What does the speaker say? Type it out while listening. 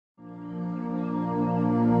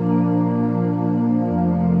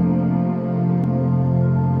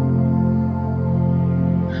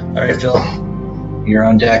right, Phil, you're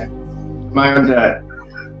on deck. My own deck.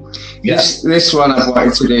 Yeah. This one I've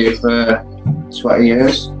wanted to do for 20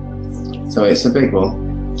 years, so it's a big one.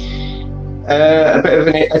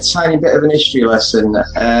 A tiny bit of an history lesson.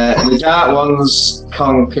 The Dark Ones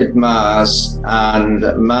conquered Mars, and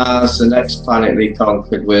Mars, the next planet they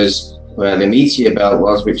conquered, was where the meteor belt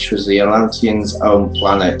was, which was the Atlanteans' own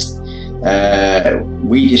planet.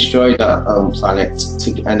 We destroyed our own planet,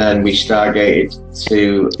 and then we stargated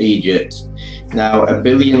to Egypt. Now, 1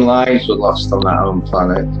 billion lives were lost on that home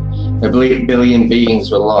planet. 1 billion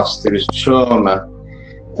beings were lost. There was trauma.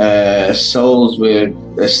 Souls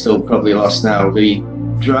are still probably lost now. The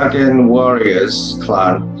Dragon Warriors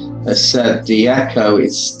clan has said the echo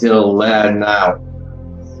is still there now,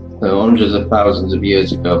 so hundreds of thousands of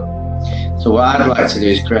years ago. So what I'd like to do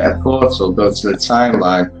is create a portal, go to the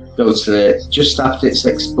timeline, go to just after it's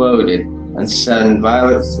exploded, and send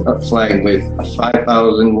Violet Flame with a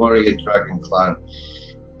 5,000 warrior dragon clan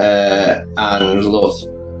and love.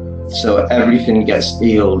 So everything gets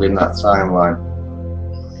healed in that timeline.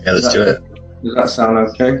 Yeah, let's do it. Does that sound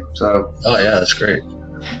okay? So. Oh yeah, that's great.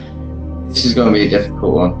 This is going to be a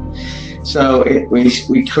difficult one. So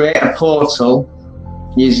we create a portal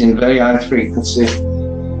using very high frequency,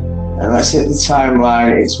 and that's it. The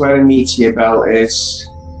timeline. It's where the meteor belt is.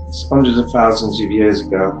 It's hundreds of thousands of years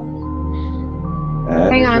ago.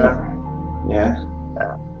 Hang on. Yeah.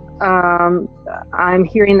 I'm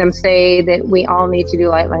hearing them say that we all need to do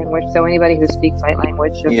light language. So anybody who speaks light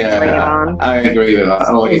language, just bring it on. I agree with that.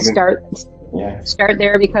 Start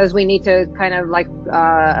there, because we need to kind of like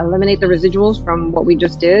eliminate the residuals from what we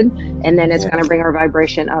just did, and then it's going to bring our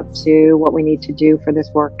vibration up to what we need to do for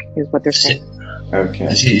this work, is what they're saying. Okay.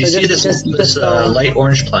 You see this light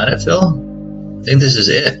orange planet, Phil? I think this is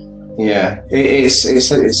it. Yeah, it's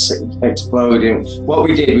exploding. What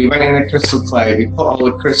we did, we went in the crystal cave, we put all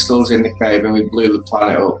the crystals in the cave, and we blew the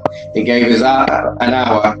planet up. It gave us an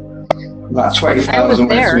hour. About 20,000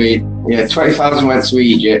 went to Egypt. Yeah, 20,000 went to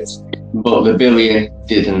Egypt, but the 1 billion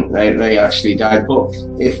didn't. They actually died. But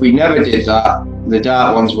if we never did that, the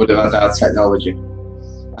Dark Ones would have had our technology,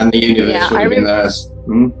 and the universe would have been theirs.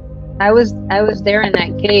 I was there in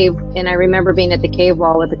that cave, and I remember being at the cave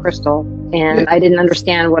wall with the crystal, and I didn't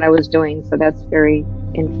understand what I was doing. So that's very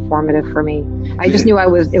informative for me. I just knew it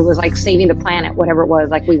was like saving the planet, whatever it was,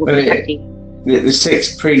 like we were protecting. The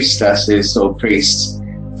 6 priestesses or priests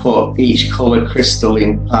put each color crystal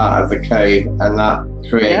in part of the cave, and that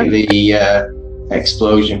created the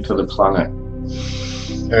explosion for the planet.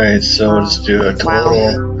 All right, so let's do a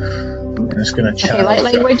total. I'm just gonna channel. Okay, light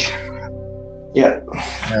language. Yeah.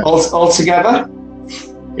 All together?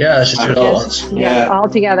 Yeah, let's just do it all at once. Yeah, all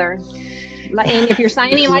together. And if you're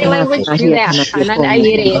signing light language, do that. I am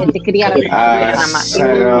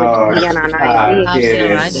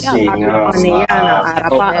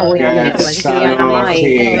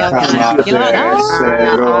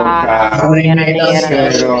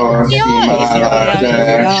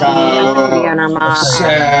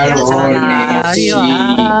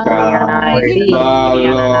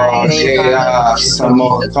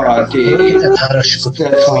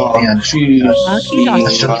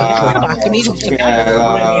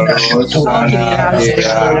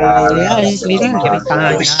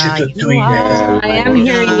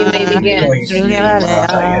hearing you may begin.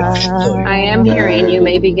 I am hearing you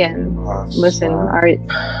may begin. Listen,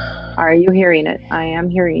 are you hearing it? I am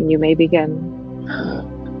hearing you may begin.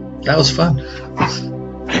 That was fun.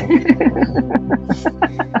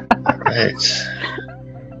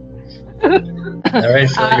 All right,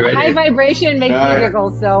 Phil, you ready? High vibration makes me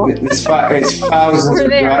giggle, so. It's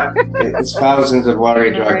thousands of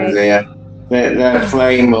warrior dragons here. Their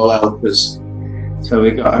flame will help us. So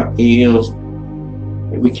we've got to heal.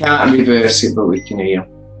 We can't reverse it, but we can heal.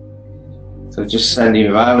 So just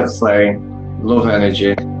sending violet flame, love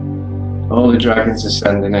energy. All the dragons are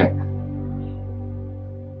sending it.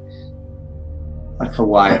 Like a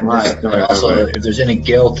white light. Also, if there's any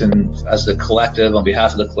guilt, and as the collective, on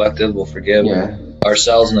behalf of the collective, we'll forgive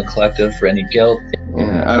ourselves and the collective for any guilt.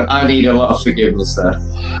 Yeah, I need a lot of forgiveness there.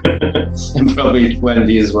 And probably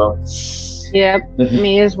Wendy as well. Yep,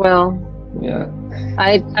 me as well. Yeah.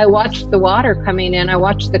 I watched the water coming in. I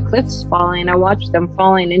watched the cliffs falling. I watched them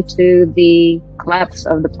falling into the collapse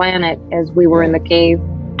of the planet as we were in the cave.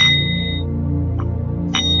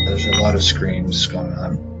 There's a lot of screams going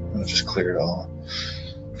on. I'll just clear it all.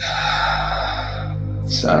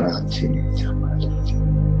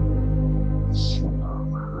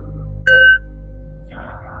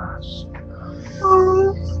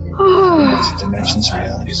 Dimensions,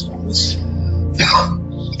 realities, all this.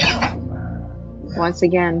 Once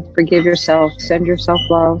again, forgive yourself. Send yourself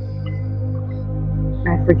love.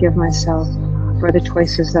 I forgive myself for the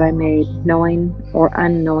choices that I made, knowing or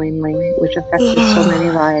unknowingly, which affected so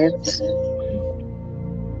many lives.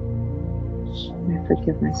 I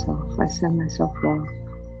forgive myself. I send myself love.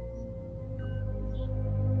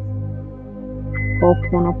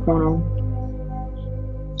 Ho'oponopono.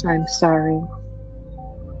 I'm sorry.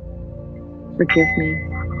 Forgive me.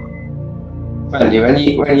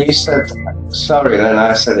 When you said sorry, then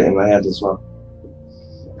I said it in my head as well.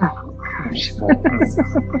 Oh, gosh.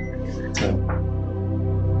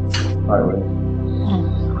 Right way.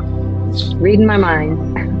 Reading my mind.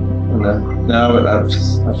 No, but I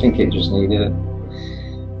think it just needed it.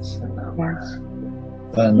 Yes.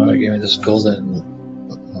 My mother gave me this golden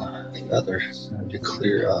feather to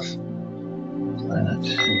clear off planet.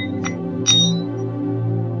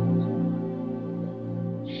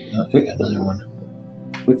 Oh, we got another one.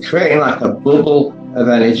 We're creating like a bubble of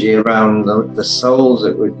energy around the souls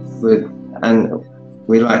that and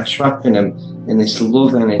we're like trapping them in this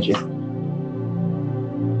love energy.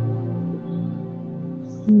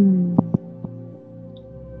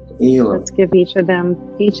 Let's give each of them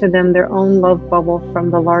their own love bubble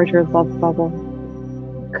from the larger love bubble,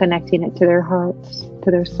 connecting it to their hearts,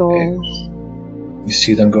 to their souls. Okay. You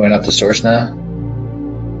see them going up the source now?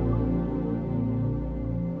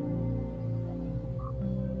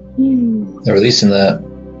 They're releasing that.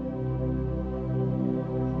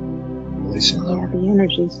 Releasing them. Yeah, the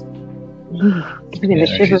energies. Giving me the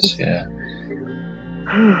shivers. Yeah.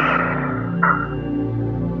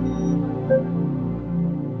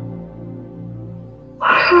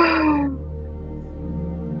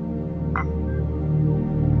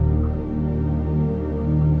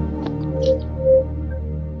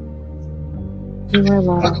 You are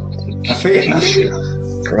loved. I feel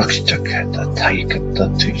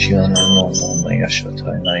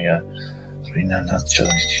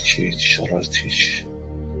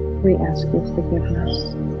We ask you forgiveness.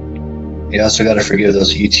 You also got to forgive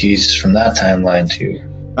those ETs from that timeline too.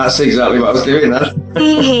 That's exactly what I was doing then.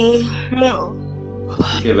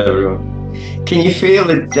 Forgive everyone. Can you feel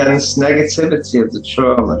the dense negativity of the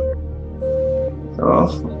trauma? So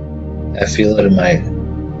awful. I feel it in my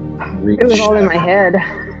reach. It was all in my head.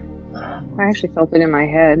 I actually felt it in my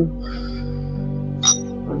head.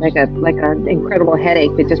 Like an incredible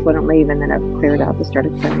headache that just wouldn't leave, and then it cleared up. It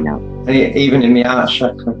started clearing up. And even in the heart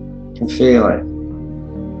chakra, I can feel it.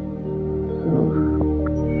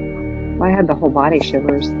 I had the whole body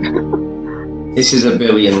shivers. This is 1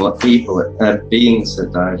 billion people, beings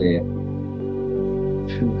that died here.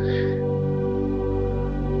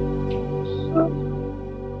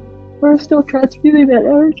 We're still transmuting that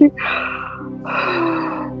energy.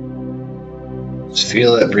 Just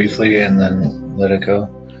feel it briefly and then let it go.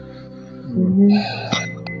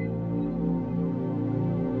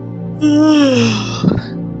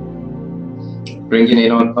 Bringing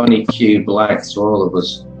in only cube light to all of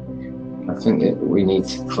us. I think that we need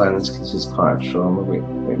to cleanse because it's quite a trauma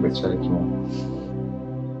we're taking on.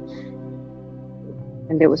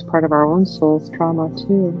 And it was part of our own soul's trauma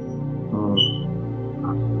too.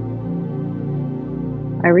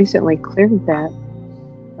 I recently cleared that.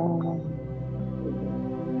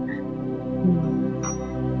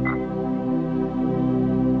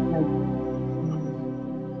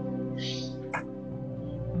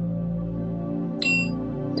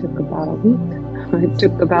 It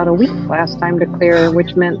took about a week last time to clear,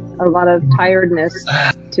 which meant a lot of tiredness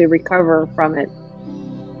to recover from it.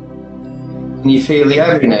 Can you feel the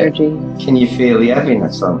heaviness? Energy. Can you feel the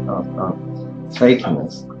heaviness on taking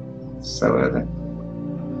this? So heavy.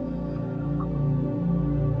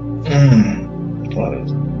 What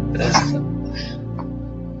is this?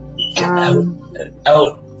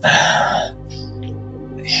 Out.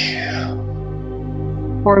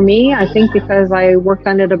 For me, I think because I worked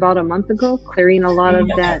on it about a month ago, clearing a lot of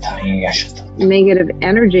that negative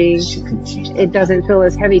energy, it doesn't feel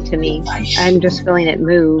as heavy to me. I'm just feeling it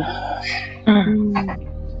move.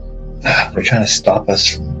 They're trying to stop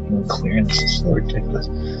us from clearing this. It's so ridiculous.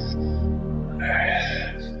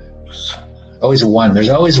 Always one. There's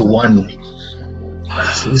always one.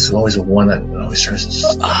 There's always one that always tries to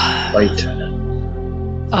stop fight.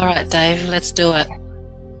 All right, Dave, let's do it.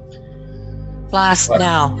 Blast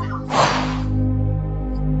now.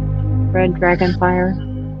 Red dragon fire.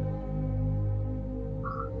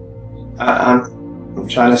 I'm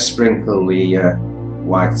trying to sprinkle the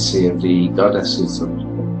white sea of the goddesses of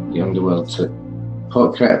the underworld to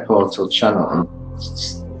create a portal channel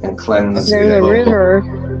and cleanse. There's a river.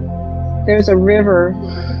 There's a river.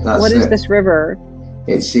 What is this river?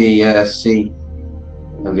 It's the sea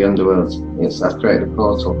of the underworld. I've created a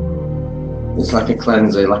portal. It's like a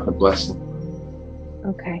cleanser, like a blessing.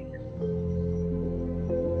 Okay.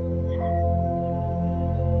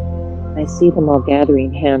 I see them all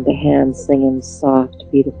gathering hand to hand, singing soft,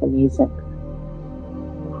 beautiful music.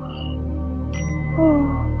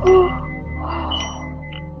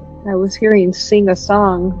 I was hearing sing a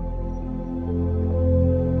song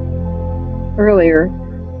earlier.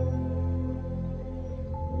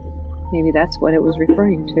 Maybe that's what it was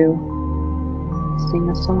referring to. Sing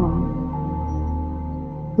a song.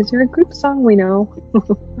 Is there a group song we know?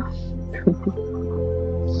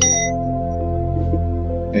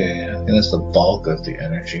 Yeah, I think that's the bulk of the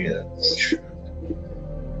energy. That's true.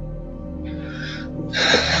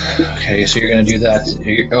 Okay, so you're gonna do that.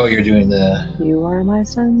 You're doing the. You are my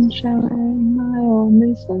sunshine, my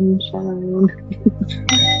only sunshine.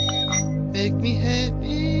 Make me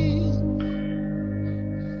happy.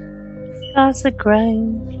 Stars are gray.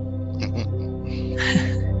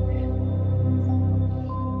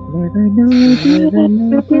 Never know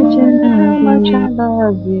how much I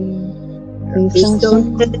love you. Please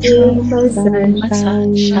don't take my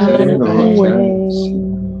sunshine away.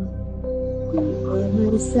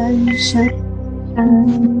 My sunshine,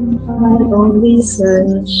 my only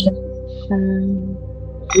sunshine.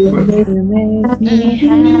 You make me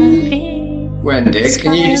happy. Wendy,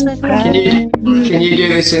 can you do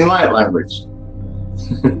this in light language?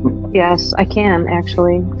 Yes, I can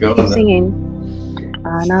actually. Go on Keep then. singing.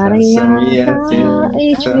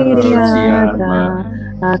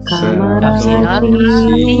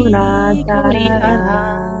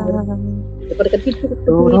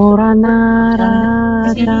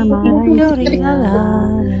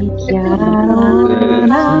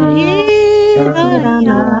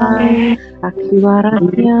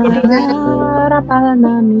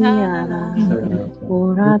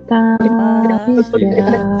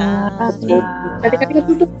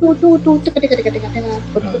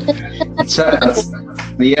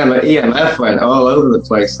 The EMF went all over the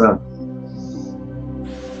place then.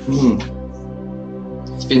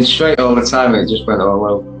 It's been straight all the time, it just went all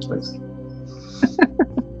over the place.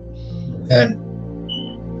 And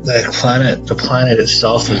the planet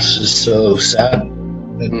itself is just so sad.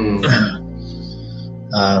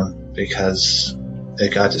 Because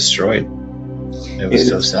it got destroyed. It was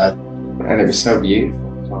so sad. And it was so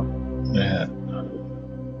beautiful. Yeah.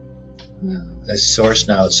 The source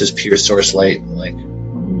now, it's just pure source light. Like,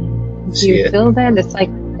 Do you feel that? It's like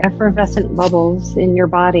effervescent bubbles in your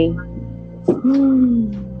body.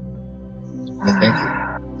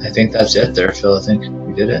 I think that's it there, Phil. I think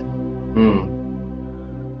we did it.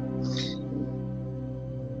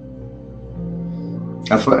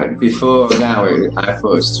 I thought before now, I thought it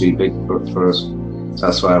was too big for us. So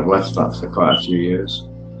that's why I've left that for quite a few years.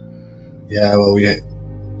 Yeah, well, it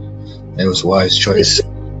was a wise choice.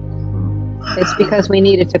 It's because we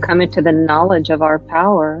needed to come into the knowledge of our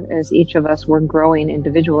power as each of us were growing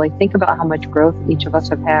individually. Think about how much growth each of us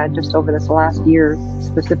have had just over this last year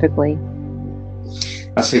specifically.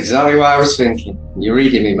 That's exactly what I was thinking. You're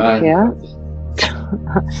reading me mind. Yeah.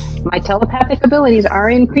 My telepathic abilities are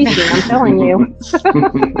increasing, I'm telling you.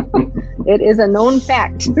 It is a known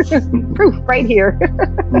fact. Proof right here.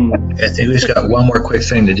 I think we've got one more quick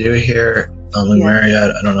thing to do here on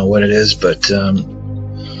Lemuria. I don't know what it is, but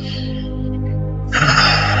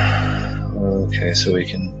okay, so we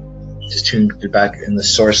can just tune back in the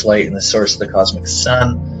source light and the source of the cosmic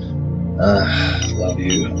sun. Love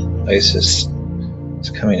you. Isis is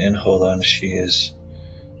coming in. Hold on, she is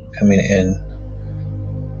coming in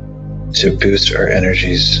to boost our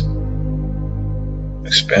energies,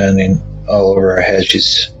 expanding all over our head.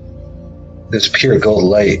 She's this pure gold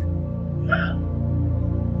light.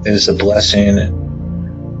 It is a blessing.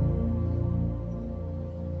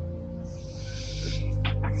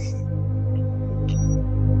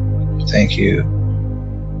 Thank you.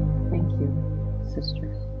 Thank you, sister.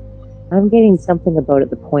 I'm getting something about at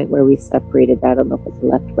the point where we separated. I don't know if it's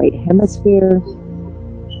left-right hemisphere,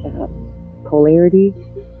 polarity.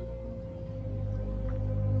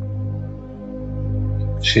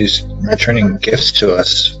 She's returning gifts to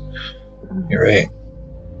us. You're right.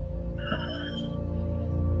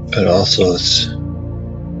 But also it's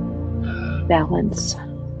balance.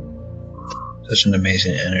 Such an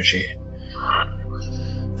amazing energy.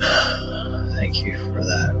 Thank you for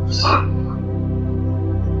that.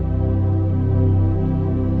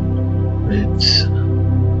 It's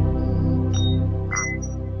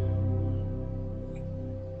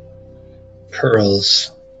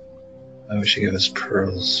pearls. I wish you gave us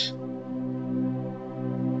pearls.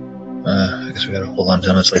 I guess we gotta hold on to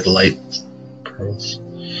them. It's like light pearls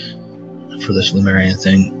for this Lemurian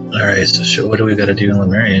thing. Alright, so what do we gotta do in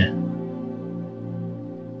Lemuria?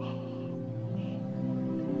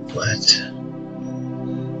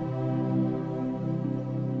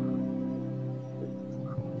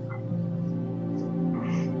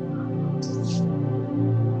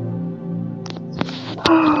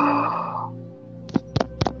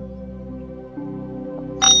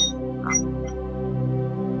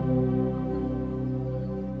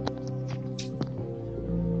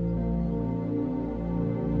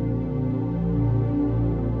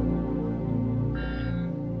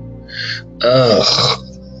 Ugh.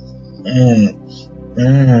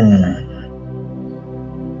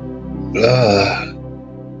 Ugh.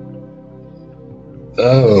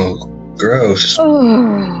 Oh, gross.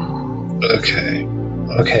 Oh. Okay.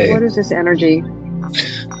 Okay. What is this energy?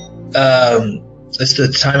 It's the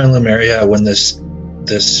time in Lemuria when the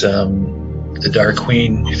Dark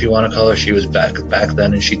Queen, if you want to call her, she was back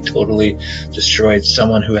then, and she totally destroyed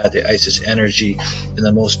someone who had the Isis energy in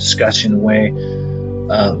the most disgusting way.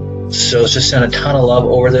 So it's just sent a ton of love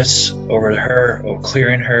over her,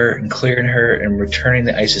 clearing her, and returning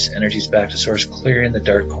the Isis energies back to source, clearing the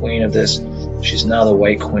Dark Queen of this. She's now the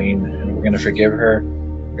White Queen, and we're going to forgive her.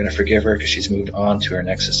 We're going to forgive her because she's moved on to her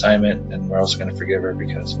next assignment, and we're also going to forgive her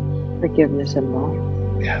because Forgiveness and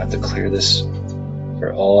love. we have to clear this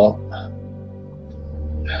for all.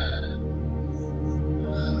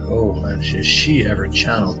 Oh man, has she ever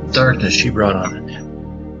channeled darkness? She brought on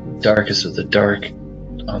the darkest of the dark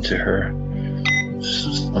onto her.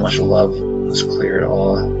 So much love. Let's clear it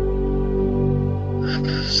all.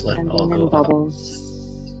 Just let it all go. Bubbles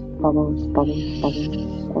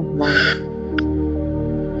of love.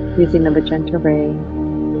 Using the magenta ray.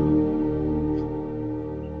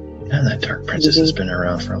 And that dark princess has been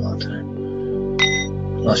around for a long time.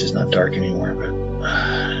 Well, she's not dark anymore, but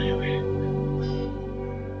anyway.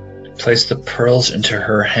 Place the pearls into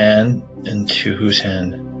her hand. Into whose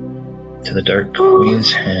hand? To the Dark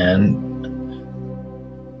Queen's hand.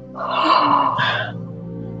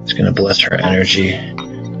 It's going to bless her energy.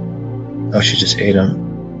 Oh, she just ate them.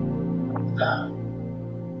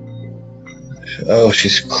 Oh,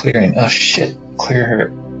 she's clearing. Oh, shit. Clear her.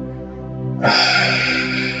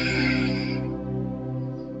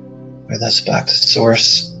 That's back to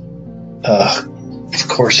source. Of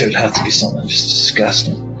course, it would have to be something just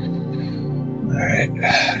disgusting. Alright.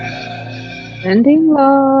 Sending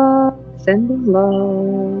love, love,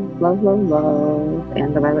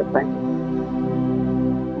 and the violet flame.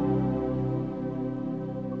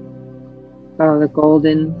 Oh, the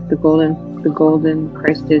golden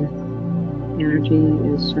crested energy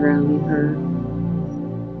is surrounding her.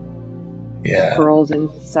 Yeah. Pearls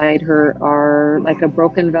inside her are like a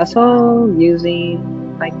broken vessel,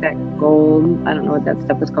 using like that gold. I don't know what that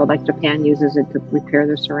stuff is called. Like Japan uses it to repair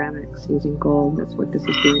their ceramics using gold. That's what this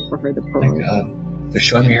is doing for her. The pearls. Oh my God. They're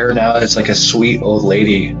showing me her now as like a sweet old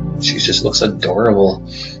lady. She just looks adorable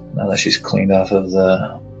now that she's cleaned off of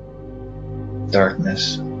the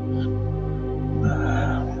darkness.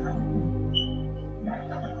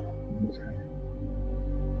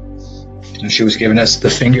 And she was giving us the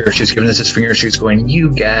finger. She's giving us this finger. She was going, "You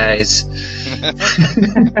guys."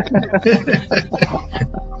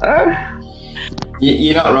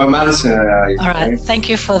 You're not romancing it, are you? All right, thank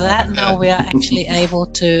you for that. Now we are actually able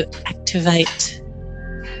to activate.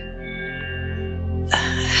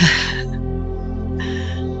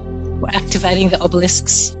 We're activating the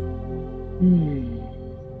obelisks.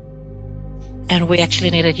 And we actually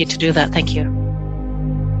needed you to do that. Thank you.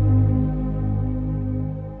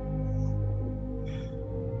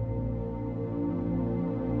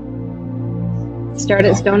 Start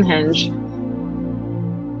at Stonehenge.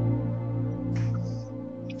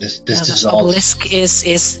 This The dissolves. obelisk is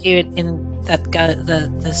in that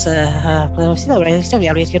there's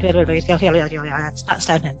it's not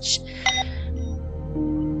Stonehenge.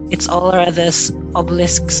 It's all around, there's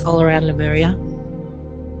obelisks all around Lemuria,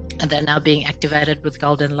 and they're now being activated with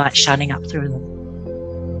golden light shining up through them.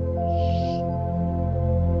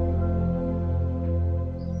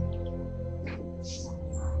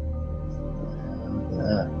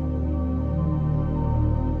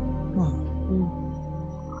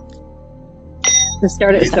 The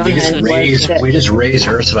start at Stonehenge We just raise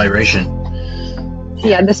Earth's vibration.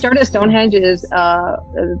 Yeah, the start at Stonehenge is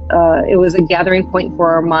it was a gathering point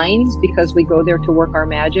for our minds because we go there to work our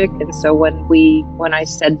magic, and so when I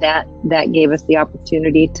said that gave us the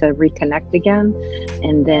opportunity to reconnect again,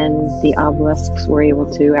 and then the obelisks were able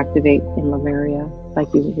to activate in Lemuria,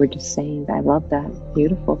 like you were just saying. I love that.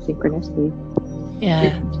 Beautiful synchronicity.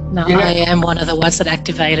 Yeah, no, I am one of the ones that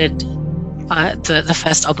activated the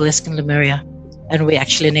first obelisk in Lemuria, and we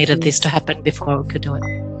actually needed this to happen before we could do it.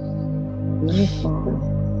 Beautiful.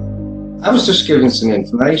 I was just giving some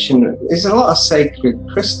information. There's a lot of sacred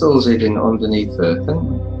crystals hidden underneath Earth,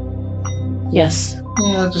 isn't there? Yes.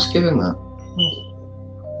 Yeah, I was just giving that.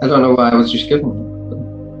 I don't know why I was just giving it.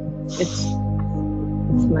 It's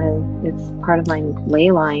part of my ley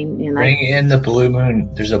line, and Bring in the blue moon.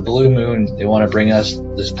 There's a blue moon. They want to bring us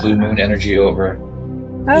this blue moon energy over.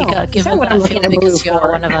 Oh, You got is given that what that I'm looking feeling at blue because you're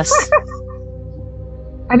for? one of us.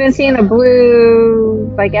 I've been seeing a blue,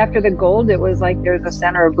 like after the gold, it was like there's a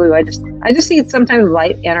center of blue. I just see sometimes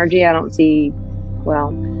light energy. I don't see,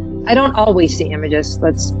 well, I don't always see images.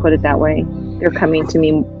 Let's put it that way. They're coming to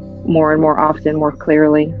me more and more often, more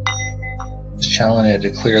clearly. Just challenging it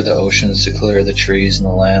to clear the oceans, to clear the trees and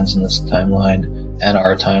the lands in this timeline and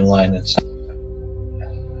our timeline. It's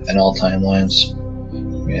and all timelines,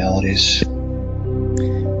 realities.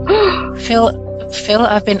 Phil,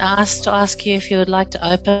 I've been asked to ask you if you would like to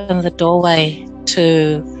open the doorway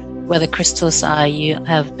to where the crystals are. You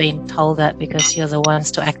have been told that because you're the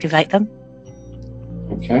ones to activate them.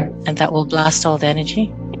 Okay. And that will blast all the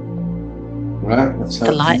energy. Right. That's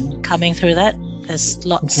the light coming through that. There's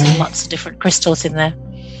lots and lots of different crystals in there.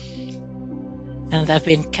 And they've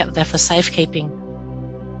been kept there for safekeeping.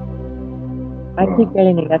 I keep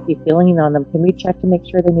getting a yucky feeling on them. Can we check to make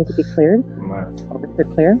sure they need to be cleared? Or if they're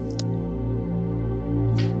clear?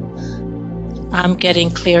 I'm getting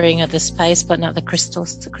clearing of the space, but not the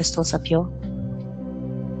crystals. The crystals are pure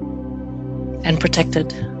and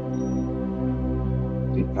protected.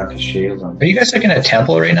 Like a shield on. Are you guys like in a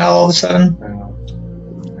temple right now all of a sudden?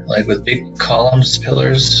 Like with big columns,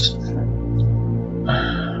 pillars?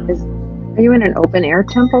 Are you in an open air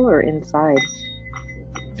temple or inside?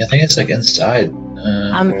 I think it's like inside.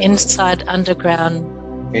 I'm inside underground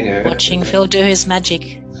watching Phil do his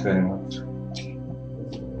magic.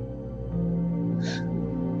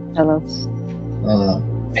 Hello.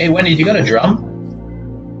 Hey Wendy, you got a drum?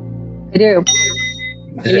 I do.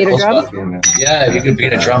 Is You need a drum? Yeah, if you could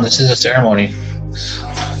beat a drum, this is a ceremony.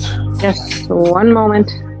 Yes, one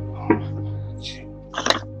moment.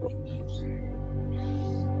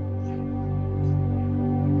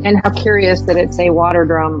 And how curious that it's a water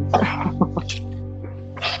drum.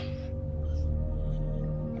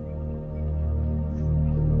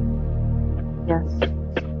 Yes.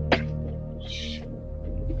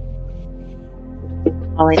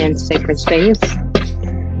 Calling in sacred space. Calling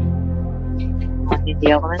in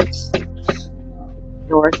the elements.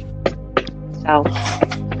 North, south,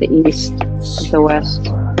 the east, the west.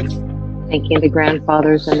 Thanking the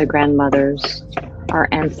grandfathers and the grandmothers, our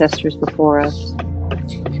ancestors before us.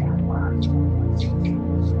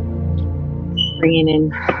 Bringing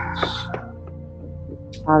in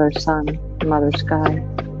Father Sun, Mother Sky.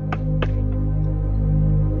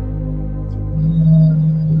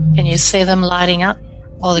 Can you see them lighting up?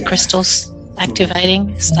 All the crystals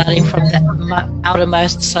activating, starting from that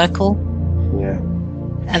outermost circle,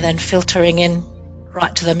 and then filtering in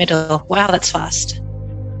right to the middle. Wow, that's fast.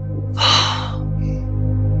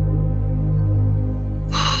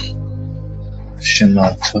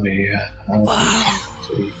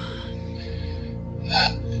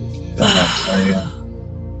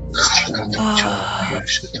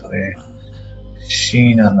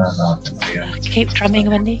 Keep drumming,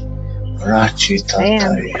 Wendy.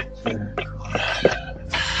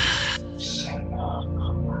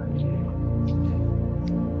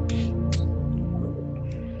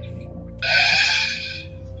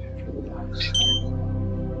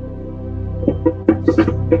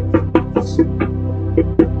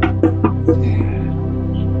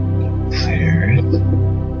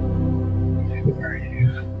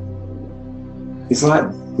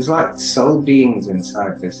 There's like soul beings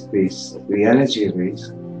inside the energy of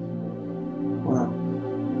these. Wow.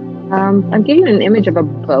 I'm getting an image of a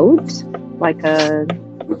boat, like a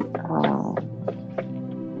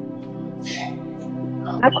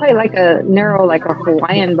not quite like a narrow, like a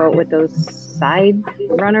Hawaiian boat with those side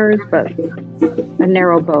runners, but a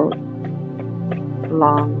narrow boat,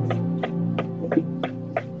 long.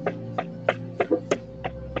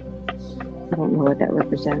 I don't know what that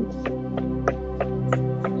represents.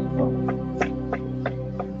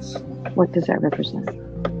 What does that represent?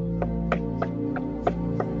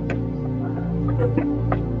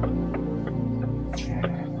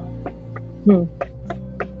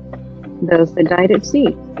 Those that died at sea.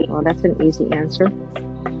 Well, that's an easy answer.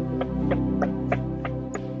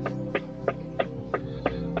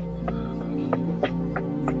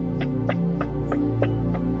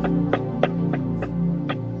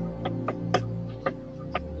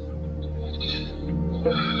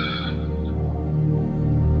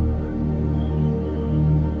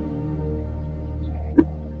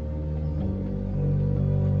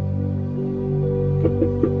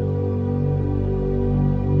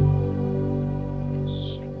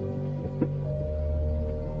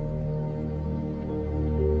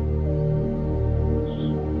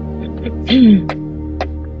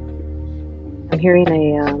 I'm hearing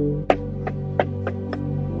a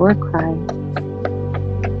war cry.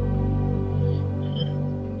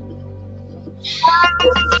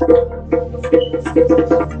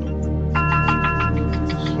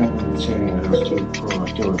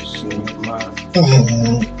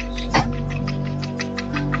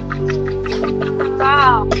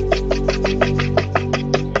 Wow.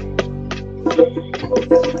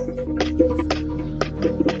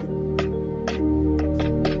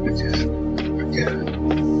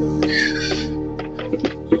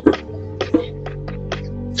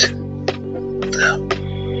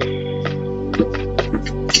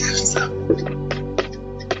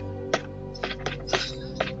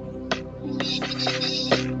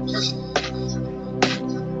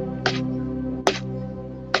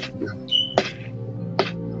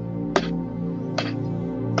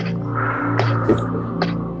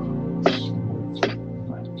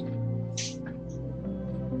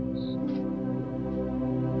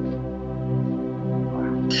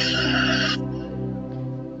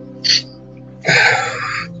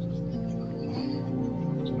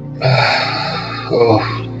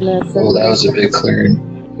 Oh, that was a big clearing.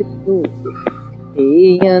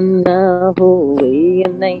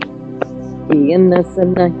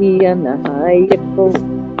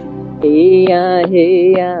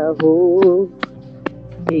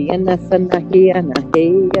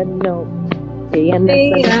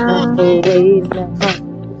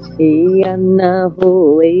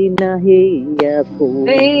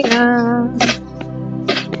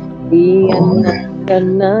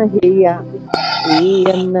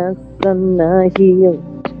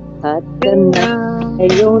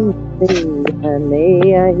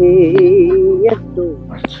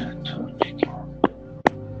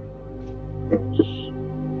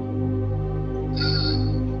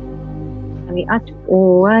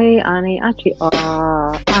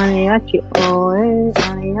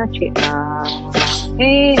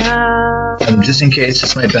 Just in case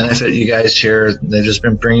this might benefit you guys here, they've just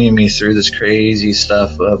been bringing me through this crazy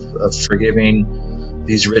stuff of forgiving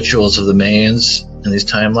these rituals of the Mayans and these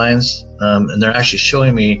timelines, and they're actually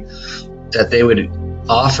showing me that they would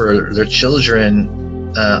offer their children,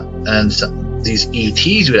 and these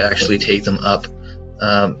ETs would actually take them up,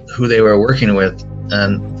 who they were working with,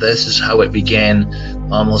 and this is how it began,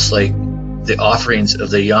 almost like the offerings of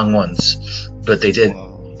the young ones, but they did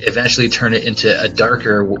eventually turn it into a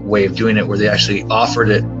darker way of doing it, where they actually offered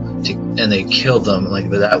it to, and they killed them.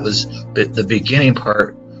 But that was the beginning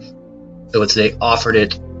part. They offered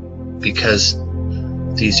it because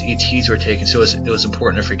these ETs were taken. So it was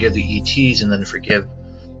important to forgive the ETs and then forgive,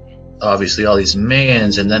 obviously, all these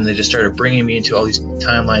Mayans. And then they just started bringing me into all these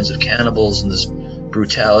timelines of cannibals and this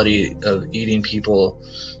brutality of eating people,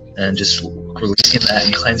 and just releasing that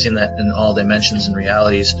and cleansing that in all dimensions and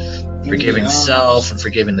realities, forgiving self and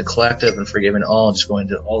forgiving the collective and forgiving all, just going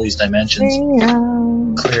to all these dimensions,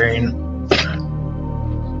 clearing.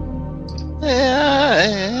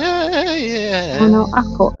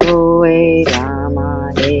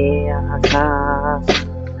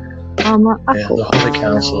 Yeah, the Holy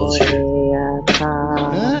Council is here.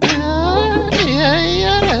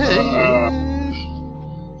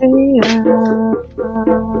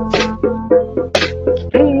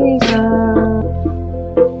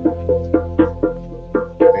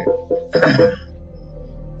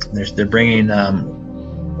 They're bringing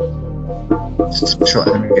spiritual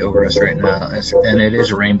energy over us right now, and it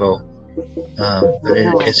is a rainbow,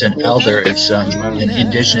 but it's an elder. It's an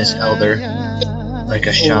indigenous elder, like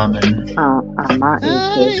a shaman.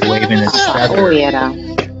 He's waving his feather,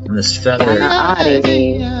 and this feather,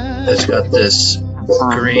 it's got this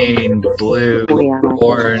green, blue,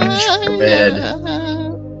 orange, red,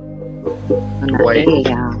 white.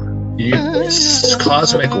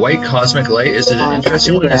 White cosmic light. Is it an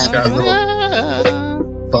interesting one? It's got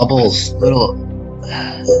little bubbles, little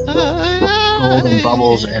golden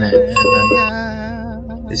bubbles in it, and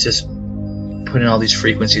then it's just putting all these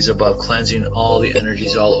frequencies above, cleansing all the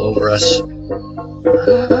energies all over us, cleansing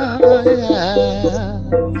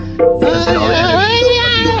all the energies of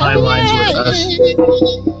these timelines with us.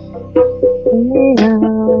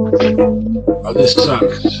 Oh, this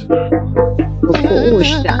sucks.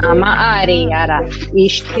 Ama Ariara,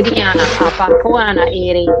 Ishtriana, Apakuana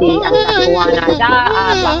Eriti, Atakuana da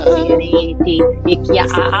Apakuaniti, Ikia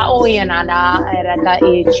Aoyana da Erata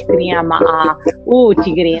Ishtriama,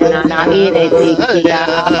 Utigriana, Eriti,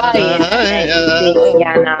 Abayana,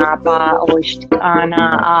 Pa Oshtana,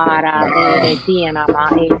 Ara, Eritiana,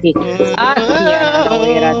 Maeti, Akia,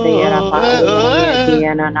 Oera, Pa,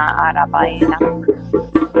 Arabayana.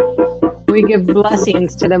 We give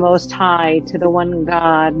blessings to the Most High, to the one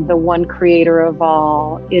God, the one creator of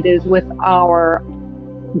all. It is with our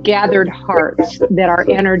gathered hearts, that our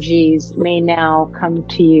energies may now come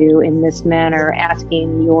to you in this manner,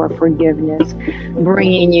 asking your forgiveness,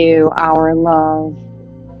 bringing you our love.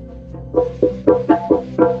 Oh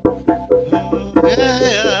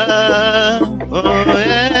yeah, oh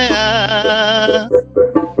yeah,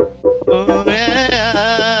 oh yeah.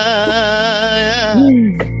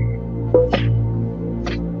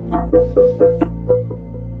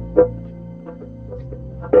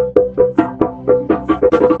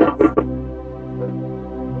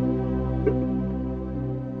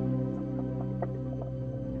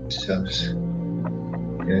 So I'm just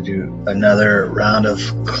gonna do another round of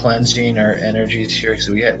cleansing our energies here because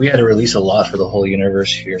we had to release a lot for the whole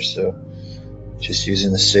universe here. So just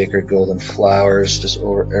using the sacred golden flowers just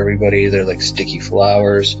over everybody. They're like sticky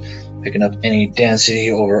flowers, picking up any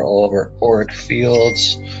density over all of our auric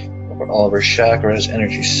fields, over all of our chakras,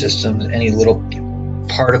 energy systems, any little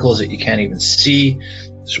particles that you can't even see.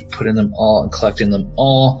 So putting them all and collecting them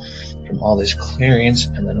all from all these clearings,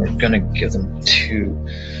 and then we're gonna give them to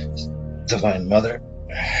Divine Mother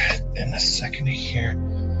in a second here.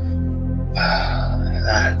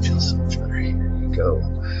 That feels so much better. Here you go.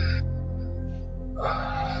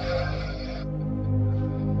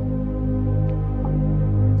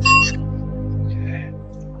 Okay.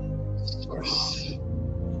 Source.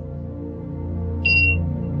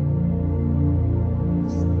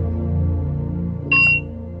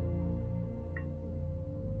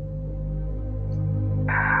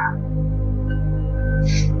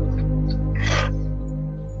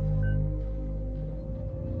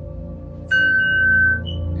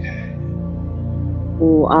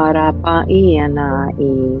 Arapa iana I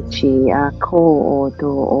chi ako do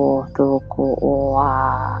o do ko o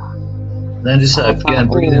a. Then just again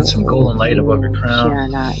breathe in some golden light above your crown.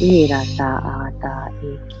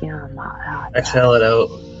 Exhale it out.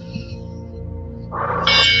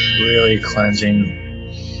 Really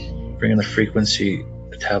cleansing. Bringing the frequency,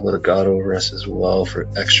 the tablet of God over us as well for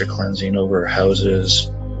extra cleansing over our houses,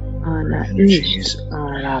 our energies.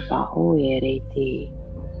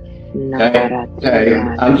 Okay,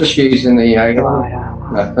 I'm just using the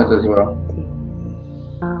method as well.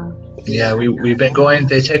 Yeah, we've been going.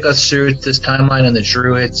 They take us through this timeline in the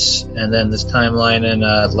Druids, and then this timeline in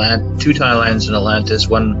two timelines in Atlantis.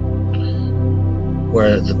 One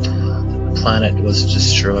where the planet was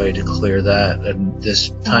destroyed to clear that, and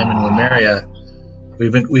this time in Lemuria,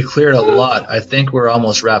 we cleared a lot. I think we're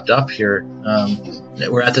almost wrapped up here.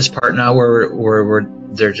 We're at this part now where we're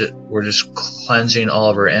just cleansing all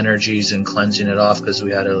of our energies and cleansing it off because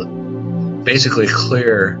we had to basically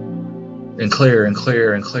clear and clear and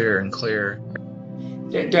clear and clear and clear.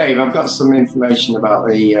 Dave, I've got some information about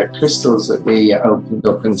the crystals that we opened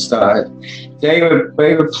up and started. They were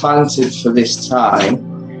planted for this time.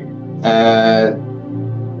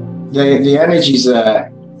 The energies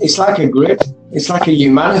are, it's like a grid. It's like a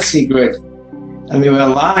humanity grid, and they were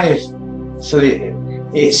alive. So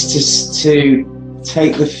it's just to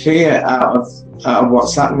take the fear out of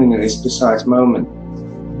what's happening at this precise moment.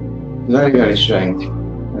 Very, very strange.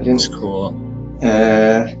 It's cool.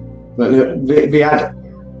 But we had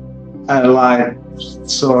live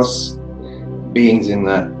source beings in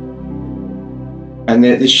there. And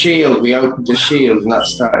the shield, we opened the shield and that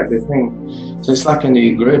started the thing. So it's like a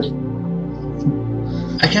new grid.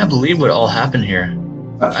 I can't believe what all happened here.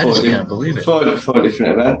 I just can't believe it. Four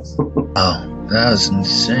different events. Oh, that was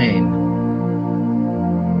insane.